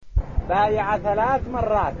بايع 3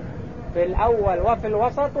 مرات، في الأول وفي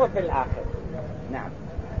الوسط وفي الآخر. نعم.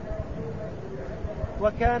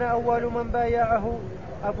 وكان أول من بايعه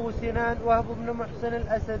أبو سنان وهب بن محسن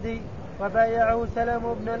الأسدي، وبايعه سلام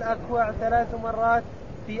بن الأكوع 3 مرات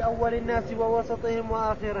في أول الناس ووسطهم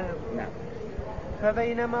وآخرهم. نعم.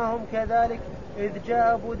 فبينما هم كذلك إذ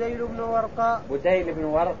جاء بديل بن ورقاء. بديل بن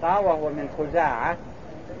ورقاء وهو من خزاعة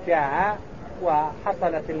جاء،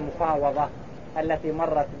 وحصلت المفاوضة التي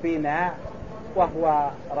مرت بنا، وهو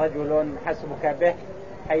رجل حسبك به،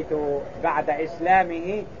 حيث بعد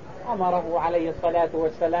إسلامه أمره عليه الصلاة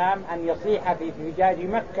والسلام أن يصيح في فجاج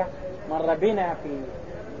مكة. مر بنا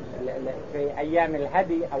في أيام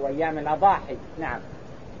الهدي أو أيام الأضاحي. نعم،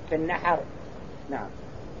 في النحر. نعم.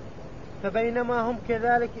 فبينما هم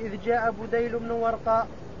كذلك إذ جاء بديل بن ورقاء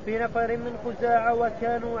في نفر من خزاعة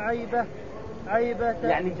وكانوا عيبة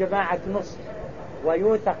يعني جماعة نصح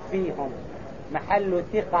ويوثق فيهم، محل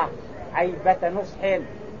ثقة، عيبة نصح.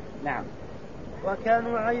 نعم.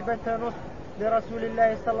 وكانوا عيبة نصح لرسول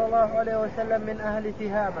الله صلى الله عليه وسلم من أهل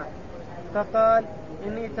تهامة. فقال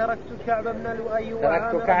إني تركت كعب بن لؤي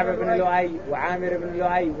وعامر بن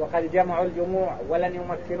لؤي وقد جمعوا الجموع ولن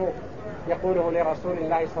يمكنوه، يقوله لرسول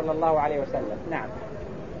الله صلى الله عليه وسلم. نعم.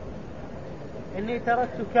 إني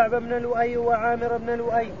تركت كعب بن لؤي وعامر بن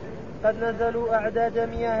لؤي قد نزلوا أعداد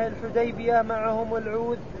مياه الحديبية معهم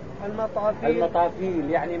العود المطافيل،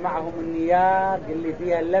 يعني معهم النياق اللي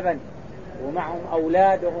فيها اللبن، ومعهم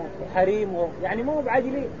أولادهم وحريمهم، يعني مو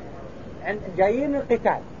بعجلين، جايين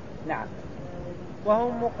القتال. نعم.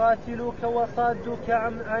 وهم مقاتلوك وصادوك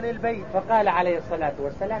عن البيت. فقال عليه الصلاة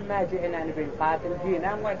والسلام ما جئنا نبي نقاتل،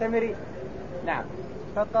 جئنا معتمرين. نعم.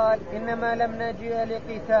 فقال إنما لم نجئ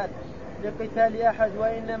لقتال أحد،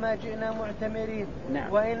 وإنما جئنا معتمرين.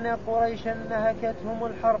 نعم. وإن قريشا نهكتهم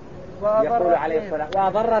الحرب يقول عليه الصلاة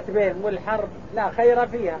وأضرت بهم، والحرب لا خير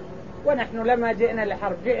فيها، ونحن لما جئنا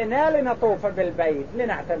لحرب جئنا لنطوف بالبيت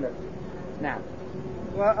لنعتمر. نعم.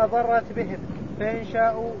 وأضرت بهم فإن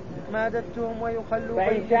شاءوا مادتهم ويخلوا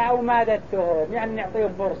فإن شاءوا مادتهم، يعني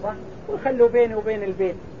نعطيهم فرصة ويخلوا بيني وبين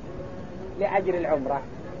البيت لأجل العمرة،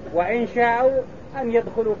 وإن شاءوا أن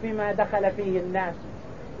يدخلوا فيما دخل فيه الناس،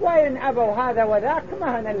 وإن أبوا هذا وذاك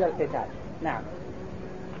ما هن إلا القتال. نعم.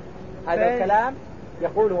 هذا الكلام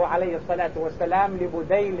يقوله عليه الصلاة والسلام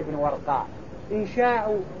لبديل بن ورقاء، إن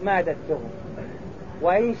شاءوا مادتهم،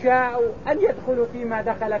 وإن شاءوا أن يدخلوا فيما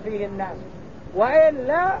دخل فيه الناس،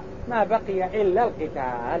 وإلا ما بقي إلا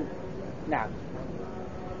القتال. نعم.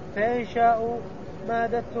 فإن شاءوا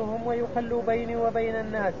مادتهم ويخلوا بيني وبين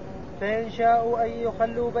الناس، فإن شاءوا أن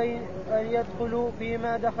يدخلوا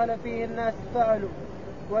فيما دخل فيه الناس فعلوا،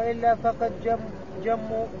 وإلا فقد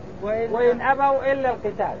جموا، وإن أبوا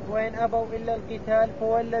إلا القتال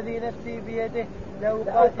فوالذي نفسي بيده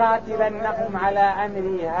لأقاتلنهم على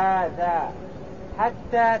أمري هذا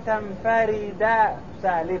حتى تنفرد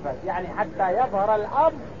سالفة، يعني حتى يظهر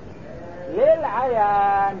الأمر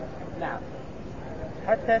للعيان. نعم.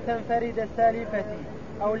 حتى تنفرد سالفتي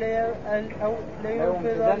أو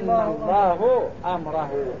لينفذ الله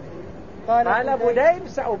أمره. قال بديل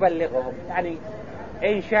سأبلغهم، يعني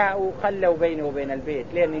إن شاءوا خلوا بيني وبين البيت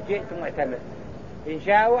لأني جئت معتمر، إن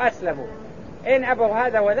شاءوا أسلموا، إن أبوا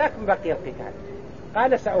هذا وذاك بقي القتال.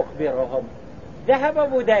 قال سأخبرهم.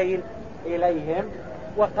 ذهب بديل إليهم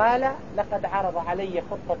وقال لقد عرض علي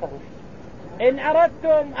خطته، إن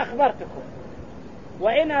أردتم أخبرتكم،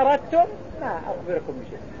 وإن أردتم ما أخبركم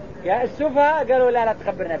بشيء. يا السفهاء قالوا لا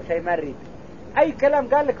تخبرنا بشيء، ما نريد أي كلام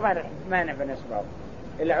قال لك ما نبي نسمعه.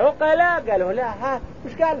 العقلاء قالوا لا، ها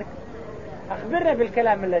وش قال لك، أخبرنا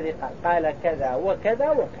بالكلام الذي قال كذا وكذا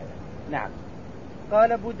وكذا. نعم.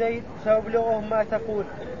 قال بديل سأبلغهم ما تقول.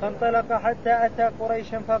 فانطلق حتى أتى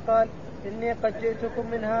قريشا فقال إني قد جئتكم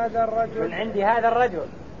من عند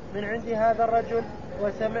هذا الرجل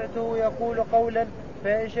وسمعته يقول قولا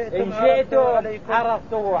فإن شئتم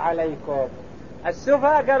عرضته عليكم.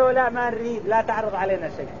 السفهاء قالوا لا ما نريد، لا تعرض علينا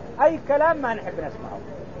شيء، أي كلام ما نحب نسمعه.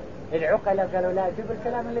 العقلاء قالوا لا، جيب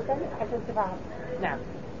الكلام اللي كان عشان تفهم. نعم.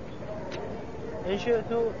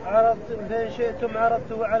 فإن شئتم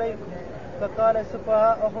عرضته عليكم. فقال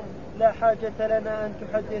سفهاءهم لا حاجة لنا أن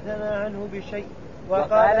تحدثنا عنه بشيء.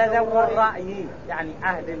 وقال ذو الرأي، يعني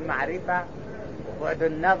أهل المعرفة وبعد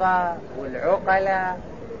النظر والعقلاء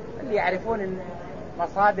اللي يعرفون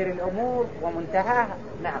مصادر الأمور ومنتهاها.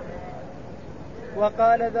 نعم.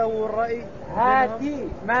 وقال ذو الرأي هاتي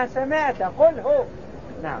ما سمعت قله.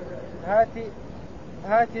 نعم.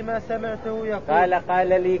 هاتي ما سمعته يقول.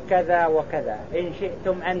 قال لي كذا وكذا، إن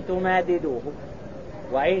شئتم أن تماددوه،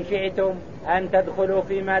 وإن شئتم أن تدخلوا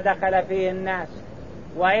فيما دخل فيه الناس،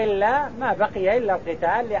 وإلا ما بقي إلا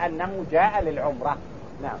القتال لأنه جاء للعمرة.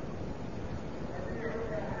 نعم.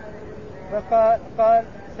 فقال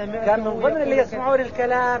سمعته كان من ضمن اللي يسمعون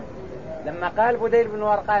الكلام لما قال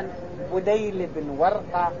بديل بن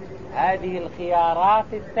ورقة هذه الخيارات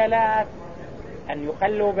الثلاث: أن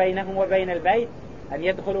يخلوا بينهم وبين البيت، أن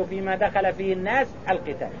يدخلوا فيما دخل فيه الناس،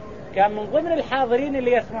 القتال. كان من ضمن الحاضرين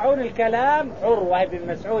اللي يسمعون الكلام عروة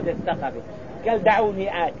بن مسعود الثقفي، قال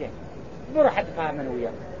دعوني آته بروح أتفاهم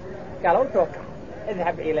وياه. قالوا توقع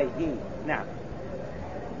اذهب إليه. نعم.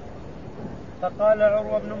 فقال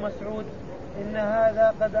عروة بن مسعود إن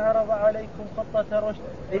هذا قد عرض عليكم خطة رشد.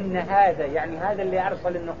 إن هذا يعني هذا اللي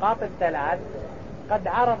أرسل النقاط الثلاث قد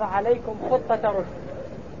عرض عليكم خطة رشد.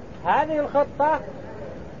 هذه الخطة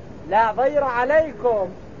لا ضير عليكم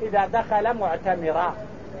إذا دخل معتمرا،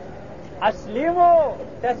 أسلموا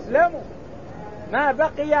تسلموا، ما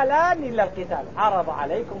بقي الآن إلا القتال. عرض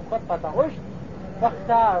عليكم خطة رشد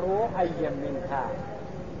فاختاروا أيا منها،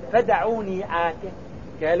 فدعوني آته.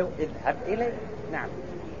 قالوا اذهب إليه. نعم.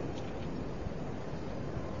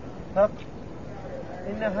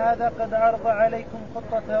 إن هذا قد عرض عليكم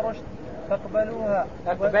خطة رشد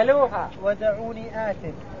فاقبلوها ودعوني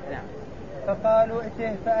آته. نعم. فقالوا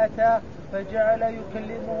ائته فأتاه فجعل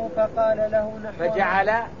يكلمه فقال له نحو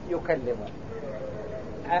فجعل يكلمه،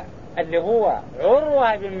 اللي هو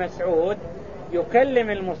عروة بن مسعود يكلم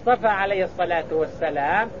المصطفى عليه الصلاة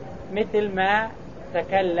والسلام مثل ما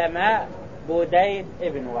تكلم بديل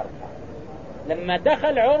بن ورقة. لما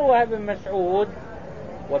دخل عروة بن مسعود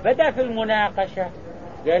وبدأ في المناقشة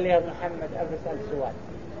قال يا محمد أسأل سؤال: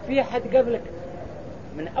 في أحد قبلك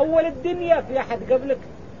من أول الدنيا في أحد قبلك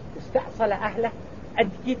استأصل أهله؟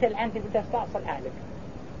 أنت جيت الآن تبي تستأصل أهلك،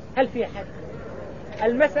 هل في أحد؟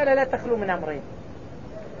 المسألة لا تخلو من أمرين: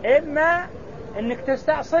 إما أنك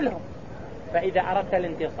تستأصلهم فإذا أردت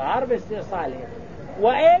الانتصار باستئصالهم،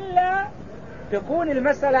 وإلا تكون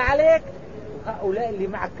المسألة عليك هؤلاء اللي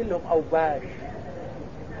معك كلهم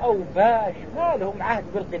أوباش ما لهم عهد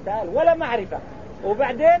بالقتال ولا معرفة،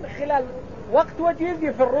 وبعدين خلال وقت وجيز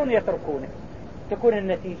يفرون يتركونه، تكون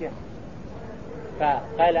النتيجة.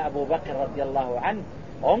 فقال أبو بكر رضي الله عنه: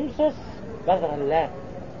 امصص بذر الله،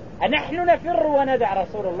 أنحن نفر وندع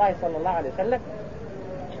رسول الله صلى الله عليه وسلم؟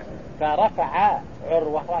 فرفع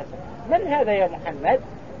عروة راسه: من هذا يا محمد؟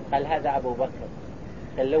 قال: هذا أبو بكر.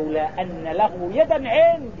 قال: لولا أن له يدا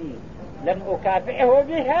عندي لم أكافئه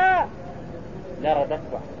بها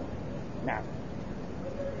لردته. نعم.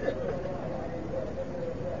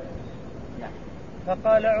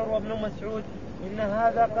 فقال عروة بن مسعود: إن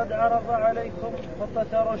هذا قد عرض عليكم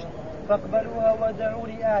خطة رشد فاقبلوها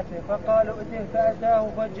ودعوني آته. فقالوا ائته فأتاه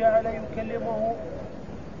فجعل يكلمه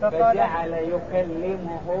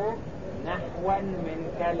نحوا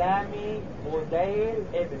من كلام بديل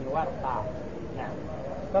ابن ورقة. نعم.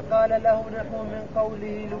 فقال له نحو من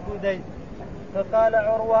قوله لبديل. فقال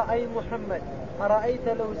عروة: أي محمد، أرأيت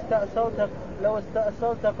لو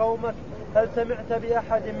استأصلت قومك هل سمعت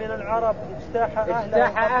بأحد من العرب اجتاح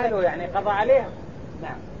أهله يعني قضى عليهم؟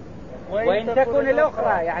 نعم. وإن تكن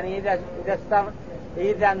الأخرى يعني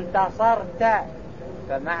إذا انتصرت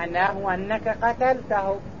فمعناه أنك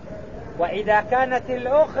قتلته، وإذا كانت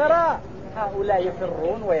الأخرى هؤلاء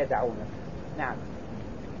يفرون ويدعونه. نعم.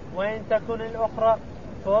 وإن تكن الأخرى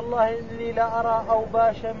فوالله إني لا أرى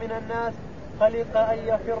أوباشا من الناس خلق أن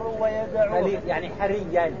يفروا ويدعوك، يعني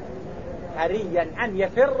حريا أن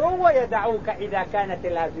يفروا ويدعوك إذا كانت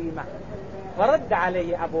الهزيمة. فرد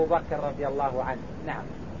عليه أبو بكر رضي الله عنه. نعم.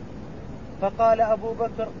 فقال أبو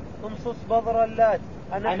بكر: امصص بذر اللات،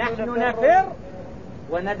 أنحن نفر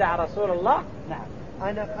وندع رسول الله؟ نعم.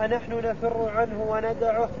 أنحن نفر عنه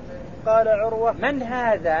وندعه؟ قال عروة: من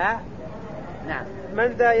هذا؟ نعم. من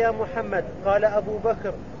ذا يا محمد؟ قال أبو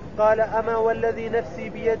بكر: قال: أما والذي نفسي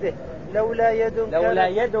بيده لولا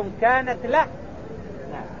يد كانت له،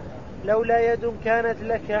 نعم، لولا يد كانت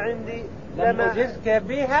لك عندي لم أجزك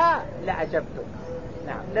بها لأجبتك.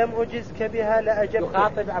 نعم. لم أجزك بها لأجبتك.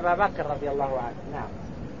 يخاطب أبا بكر رضي الله عنه. نعم.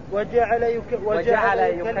 وجعل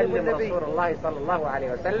يكلم رسول الله صلى الله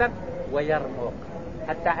عليه وسلم ويرمق،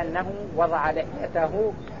 حتى أنه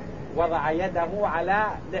وضع يده على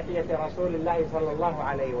لحية رسول الله صلى الله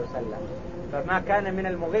عليه وسلم، فما كان من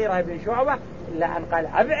المغيرة بن شعبة إلا أن قال: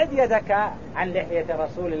 أبعد يدك عن لحية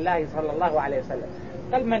رسول الله صلى الله عليه وسلم.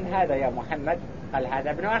 قال: من هذا يا محمد؟ قال: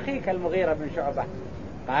 هذا ابن أخيك المغيرة بن شعبة.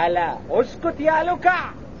 قال: اسكت يا لكع،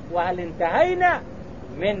 وهل انتهينا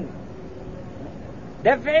من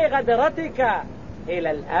دفع غدرتك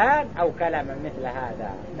إلى الآن أو كلاما مثل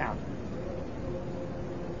هذا؟ نعم.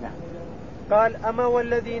 قال: أما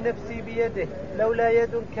والذي نفسي بيده لولا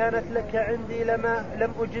يد كانت لك عندي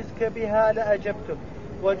لم أجزك بها لأجبتك.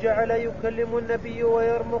 وجعل يكلم النبي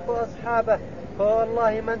ويرمق أصحابه.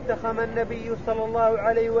 فوالله ما انتخم النبي صلى الله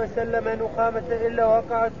عليه وسلم نخامة إلا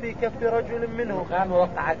وقعت في كف رجل منهم. نخامة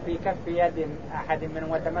وقعت في كف يد أحد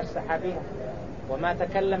منهم وتمسح بها، وما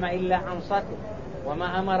تكلم إلا أنصته،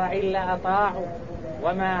 وما أمر إلا أطاعه،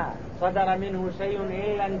 وما صدر منه شيء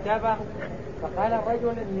إلا انتبه. فقال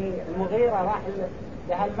الرجل إني المغيرة راح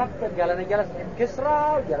لهالمكتب، قال أنا جلس عند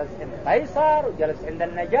كسرى وجلس عند قيصر وجلس عند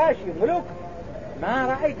النجاشي ملوك، ما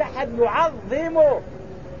رأيت أحد يعظم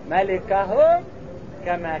ملكهم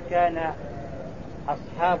كما كان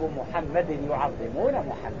أصحاب محمد يعظمون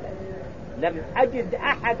محمد، لم أجد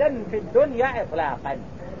أحدا في الدنيا إطلاقا.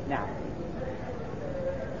 نعم.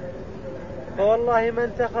 فوالله ما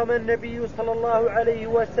انتخم النبي صلى الله عليه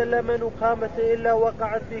وسلم نخامة إلا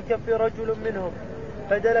وقعت في كف رجل منهم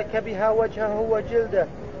فدلك بها وجهه وجلده،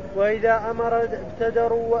 وإذا أمر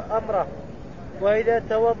ابتدروا أمره، وإذا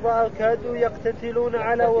توضأ كادوا يقتتلون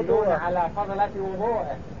على وضوءه، على فضلة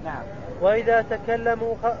وضوءه. نعم.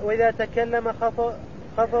 وإذا تكلم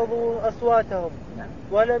خفضوا أصواتهم. نعم.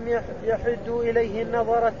 ولم يحدوا إليه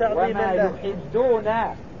النظر تعظيما له. وما يحدون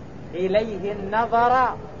إليه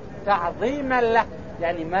النظر تعظيما له،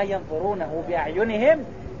 يعني ما ينظرونه بأعينهم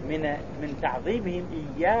من تعظيمهم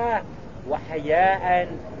إياه وحياء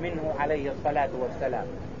منه عليه الصلاة والسلام.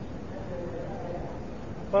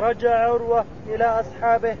 فرجع عروة إلى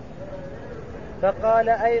أصحابه فقال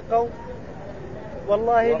أي قوم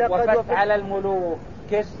والله لقد وفت على الملوك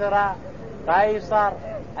كسرى قيصر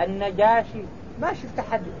النجاشي، ما شفت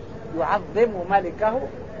حد يعظم ملكه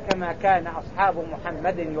كما كان أصحاب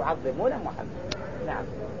محمد يعظمون محمد. نعم.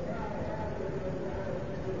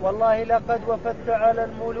 والله لقد وفدت على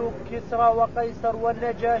الملوك كسرى وقيصر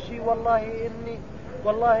والنجاشي،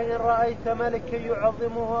 والله إن رأيت ملكا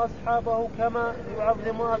يعظمه أصحابه كما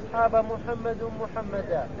يعظم أصحاب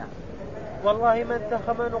محمدا. نعم. والله ما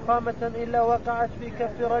انتخم نخامة إلا وقعت في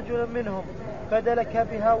كف رجل منهم فدلك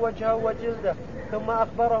بها وجهه وجلده، ثم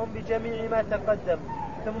أخبرهم بجميع ما تقدم،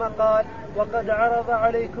 ثم قال وقد عرض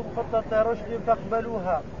عليكم خطة رشد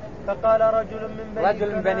فاقبلوها. فقال رجل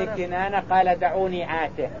من بني كنانة قال دعوني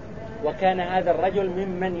آته، وكان هذا الرجل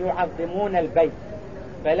ممن يعظمون البيت،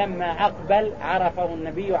 فلما أقبل عرفه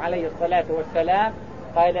النبي عليه الصلاة والسلام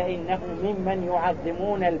قال إنه ممن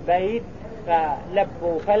يعظمون البيت،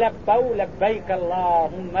 فلبوا لبيك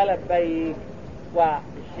اللهم لبيك،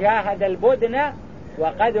 وشاهد البدنة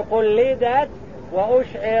وقد قلدت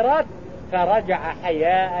وأشعرت، فرجع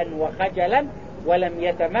حياء وخجلا ولم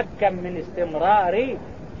يتمكن من استمرار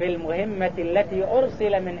في المهمة التي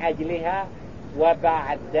أرسل من أجلها.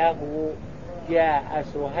 وبعده جاء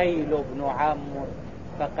سهيل بن عمرو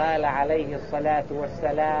فقال عليه الصلاة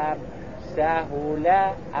والسلام سهل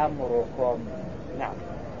أمركم. نعم.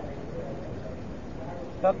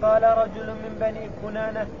 فقال رجل من بني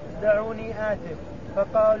كنانة دعوني آته،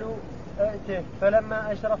 فقالوا ائته.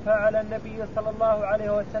 فلما أشرف على النبي صلى الله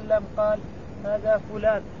عليه وسلم قال هذا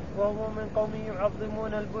فلان وهو من قوم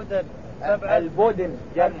يعظمون البدن. البدن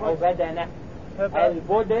جمع بدنة.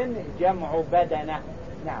 البدن جمع بدنة.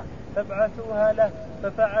 نعم. فابعثوها له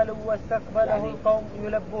ففعلوا واستقبله القوم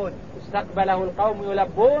يلبون. استقبله القوم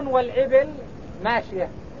يلبون والإبل ماشية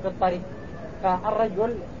في الطريق،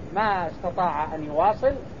 فالرجل ما استطاع أن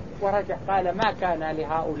يواصل ورجع قال ما كان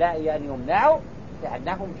لهؤلاء أن يمنعوا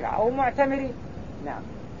لأنهم جاءوا معتمرين. نعم.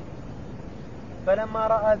 فلما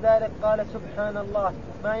رأى ذلك قال سبحان الله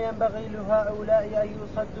ما ينبغي لهؤلاء أن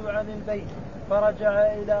يصدوا عن البيت، فرجع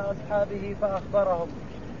إلى أصحابه فأخبرهم.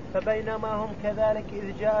 فبينما هم كذلك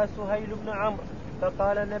إذ جاء سهيل بن عمرو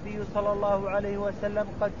فقال النبي صلى الله عليه وسلم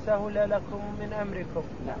قد سهل لكم من أمركم.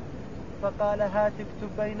 نعم. فقال هات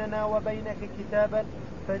اكتب بيننا وبينك كتابا.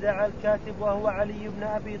 فدعا الكاتب وهو علي بن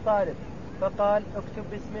أبي طالب فقال اكتب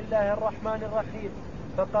بسم الله الرحمن الرحيم.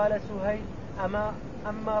 فقال سهيل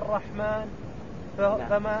أما الرحمن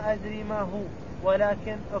فما أدري ما هو،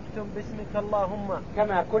 ولكن اكتب باسمك اللهم،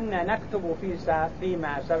 كما كنا نكتب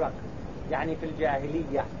فيما سبق يعني في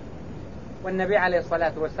الجاهلية. والنبي عليه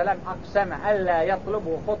الصلاة والسلام أقسم ألا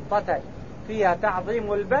يطلبوا خطة فيها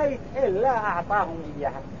تعظيم البيت إلا أعطاهم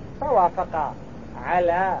إياها، فوافق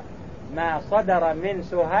على ما صدر من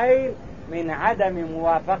سهيل من عدم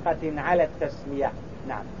موافقة على التسمية.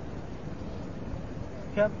 نعم.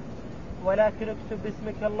 ولكن اكتب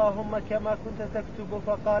باسمك اللهم كما كنت تكتب.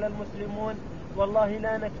 فقال المسلمون والله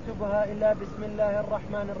لا نكتبها إلا بسم الله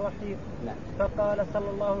الرحمن الرحيم. نعم. فقال صلى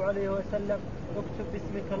الله عليه وسلم اكتب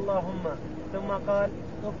باسمك اللهم، ثم قال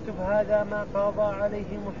اكتب هذا ما قضى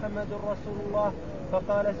عليه محمد رسول الله.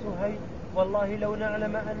 فقال سهيل والله لو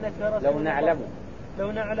نعلم أنك رسول الله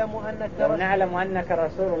لو نعلم أنك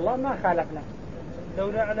رسول الله ما خالفنا.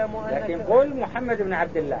 لو نعلم أنك لكن قل محمد بن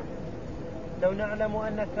عبد الله. لو نعلم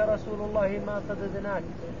أنك رسول الله ما صددناك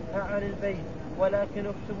عن البيت، ولكن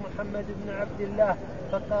اكتب محمد بن عبد الله.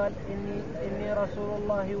 فقال إني رسول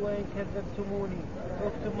الله وإن كذبتموني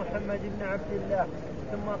اكتب محمد بن عبد الله.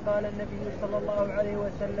 ثم قال النبي صلى الله عليه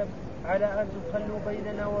وسلم على أن تخلوا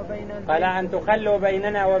بيننا وبين البيت. قال أن تخلوا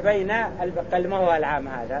بيننا وبين البقل، ما هو العام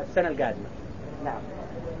هذا السنة القادمة. نعم.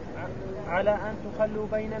 على أن تخلوا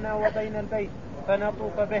بيننا وبين البيت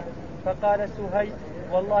فنطوف به. فقال سهيل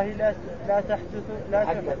والله لا تحدث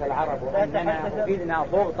العرب أننا أفيدنا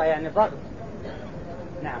ضغط، يعني ضغط.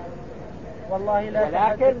 نعم. والله لا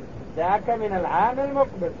ولكن ذاك من العام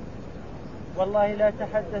المقبل. والله لا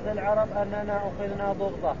تحدث العرب أننا أخذنا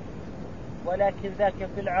ضغطة، ولكن ذاك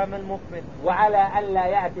في العام المقبل. وعلى أن لا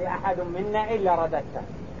يأتي أحد منا إلا رددته.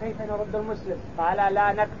 كيف نرد المسلم؟ قال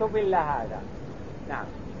لا نكتب إلا هذا. نعم.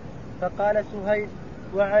 فقال سهيل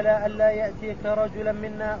وعلى أن لا يأتيك رجلا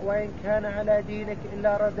منا وإن كان على دينك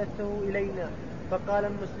إلا رددته إلينا. فقال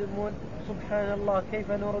المسلمون سبحان الله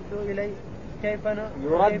كيف نرد إليه؟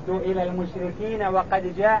 يرد إلى المشركين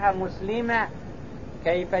وقد جاء مسلما.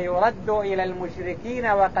 كيف يرد إلى المشركين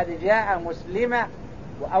وقد جاء مسلما؟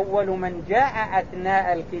 وأول من جاء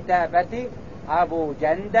أثناء الكتابة أبو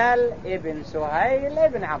جندل ابن سهيل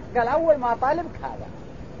ابن عمرو. قال أول ما طالبك هذا.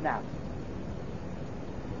 نعم.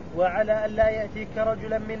 وعلى أن لا يأتيك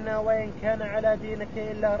رجلا منا وإن كان على دينك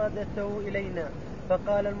إلا رددته إلينا.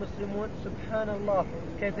 فقال المسلمون سبحان الله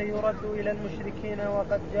كيف يرد إلى المشركين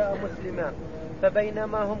وقد جاء مسلما.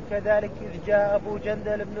 فبينما هم كذلك إذ جاء أبو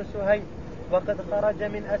جندل بن سهيل وقد خرج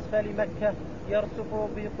من أسفل مكة يرصف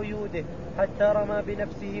بقيوده حتى رمى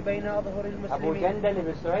بنفسه بين أظهر المسلمين. أبو جندل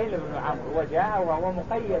بن سهيل بن عمرو وجاء وهو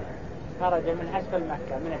مقيد، خرج من أسفل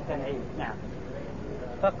مكة من التنعيم. نعم.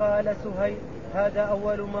 فقال سهيل هذا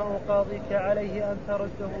أول ما أقاضيك عليه أن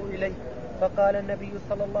ترده إلي. فقال النبي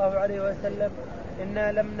صلى الله عليه وسلم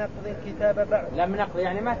إنا لم نقضي الكتاب بعد. لم نقضي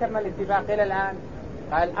يعني ما تم الاتفاق إلى الآن.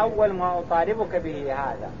 قال أول ما أطالبك به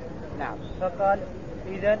هذا. نعم. فقال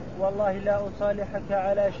إذن والله لا أصالحك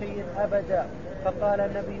على شيء أبدا. فقال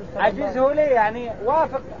النبي صلى الله عليه وسلم عجزه لي، يعني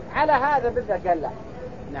وافق على هذا بالذات. قال لا.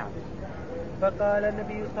 نعم. فقال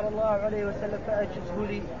النبي صلى الله عليه وسلم فأجزه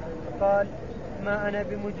لي. قال ما أنا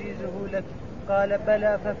بمجيزه لك. قال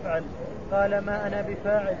بلى فافعل. قال ما أنا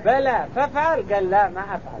بفاعل. بلى فافعل. قال لا ما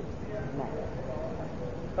أفعل.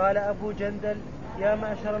 قال أبو جندل يا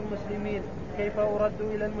معشر المسلمين كيف أرد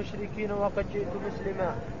إلى المشركين وقد جئت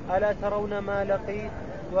مسلما؟ ألا ترون ما لقيت؟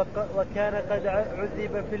 وكان قد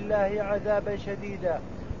عذب في الله عذابا شديدا.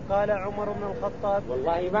 قال عمر بن الخطاب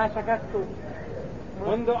والله ما شككت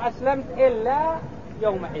منذ أسلمت إلا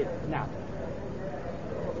يومئذ. نعم.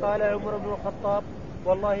 قال عمر بن الخطاب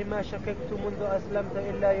والله ما شككت منذ أسلمت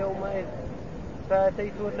إلا يومئذ.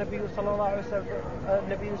 فأتيت النبي صلى الله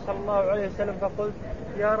عليه وسلم فقلت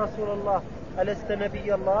يا رسول الله ألست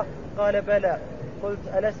نبي الله؟ قال بلى. قلت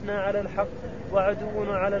ألسنا على الحق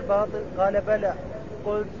وعدونا على الباطل؟ قال بلى.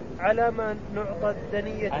 قلت على ما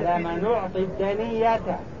نعطي الدنية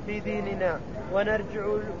في ديننا ونرجع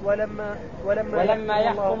ولما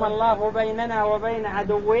يحكم الله بيننا وبين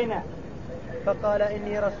عدونا. فقال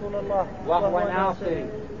إني رسول الله وهو ناصري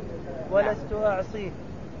ولست أعصيه.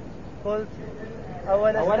 قلت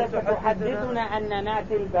أولست تحدثنا أن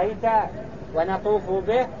نأتي البيت ونطوف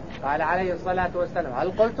به؟ قال عليه الصلاة والسلام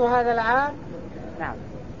هل قلت هذا العام؟ نعم.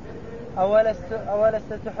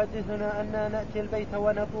 أولست تحدثنا أن نأتي البيت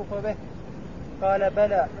ونطوف به؟ قال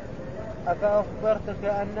بلى. أفأخبرتك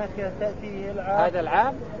أنك تأتيه العام؟ هذا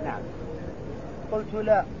العام؟ نعم. قلت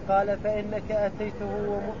لا. قال فإنك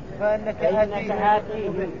أتيته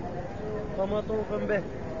ومطوف به.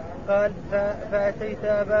 قال فأتيت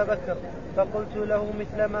أبا بكر فقلت له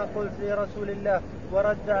مثل ما قلت لرسول الله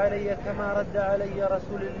ورد علي كما رد علي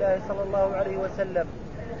رسول الله صلى الله عليه وسلم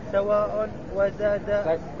سواء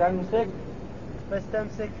وزاد.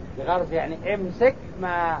 فاستمسك بغرض يعني امسك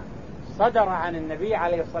ما صدر عن النبي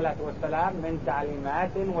عليه الصلاة والسلام من تعليمات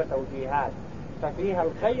وتوجيهات ففيها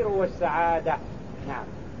الخير والسعادة. نعم.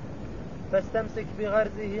 فاستمسك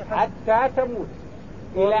بغرزه حتى تموت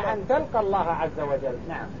إلى أن تلقى الله عز وجل.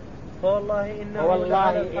 نعم. فوالله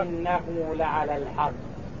إنه لعلى الحق.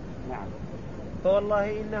 نعم.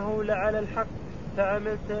 فوالله إنه لعلى الحق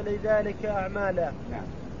فعملت لذلك أعمالا. نعم.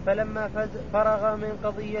 فلما فرغ من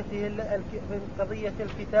قضية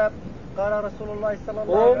الكتاب قال رسول الله صلى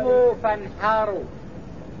الله عليه وسلم قوموا فانحاروا.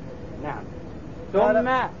 نعم. ثم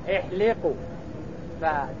احلقوا.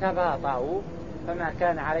 فتباطؤوا فما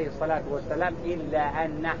كان عليه الصلاة والسلام إلا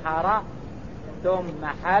أن نحر ثم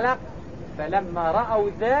حلق. فلما رأوا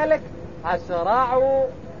ذلك أسرعوا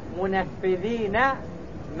منفذين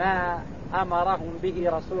ما أمرهم به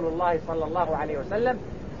رسول الله صلى الله عليه وسلم،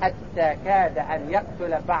 حتى كاد أن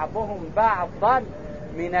يقتل بعضهم بعضا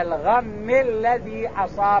من الغم الذي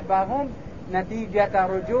أصابهم نتيجة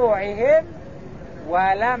رجوعهم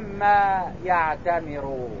ولما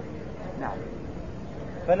يعتمروا. نعم.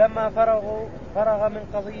 فلما فرغ من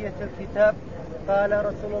قضية الكتاب قال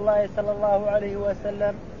رسول الله صلى الله عليه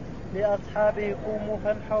وسلم لأصحابه قوموا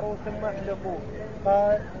فانحروا ثم احلقوا.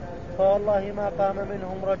 قال فوالله ما قام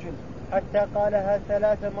منهم رجل حتى قالها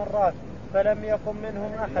 3 مرات فلم يقم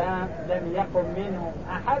منهم أحد. لم يقم منهم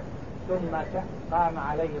أحد، ثم قام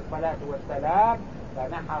عليه الصلاة والسلام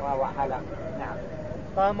فنحر وحلق. نعم.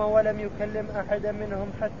 قام ولم يكلم أحدا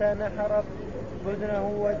منهم حتى نحر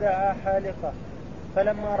بدنه ودعا حالقه.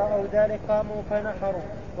 فلما رأوا ذلك قاموا فنحروا،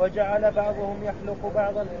 وجعل بعضهم يحلق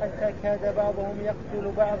بعضا حتى كاد بعضهم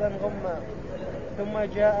يقتل بعضا غما.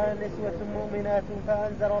 ثم جاء نسوة مؤمنات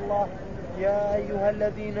فأنزل الله يا أيها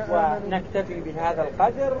الذين آمنوا. ونكتفي بهذا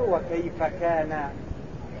القدر. وكيف كان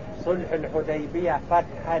صلح الحديبية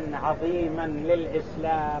فتحا عظيما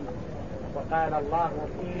للإسلام، وقال الله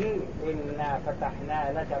فيه إنا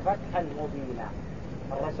فتحنا لك فتحا مبينا.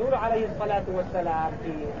 الرسول عليه الصلاة والسلام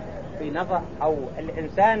في نظر أو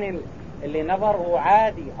الإنسان اللي نظره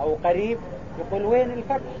عادي أو قريب يقول وين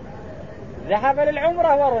الفتح؟ ذهب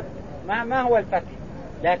للعمرة ورد، ما هو الفتح؟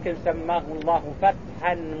 لكن سماه الله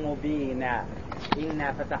فتحا مبينا.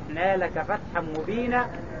 إنا فتحنا لك فتحا مبينا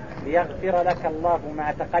ليغفر لك الله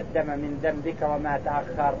ما تقدم من ذنبك وما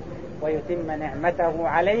تأخر، ويتم نعمته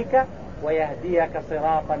عليك ويهديك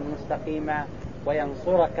صراطا مستقيما،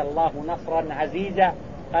 وينصرك الله نصرا عزيزا.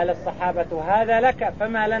 قال الصحابة هذا لك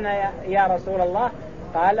فما لنا يا رسول الله؟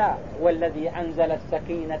 قال والذي أنزل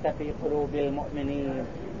السكينة في قلوب المؤمنين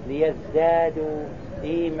ليزدادوا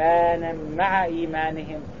إيمانا مع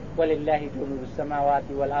إيمانهم ولله جنود السماوات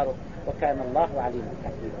والأرض وكان الله عليما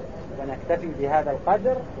حكيما. ونكتفي بهذا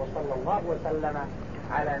القدر، وصلى الله وسلم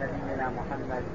على نبينا محمد.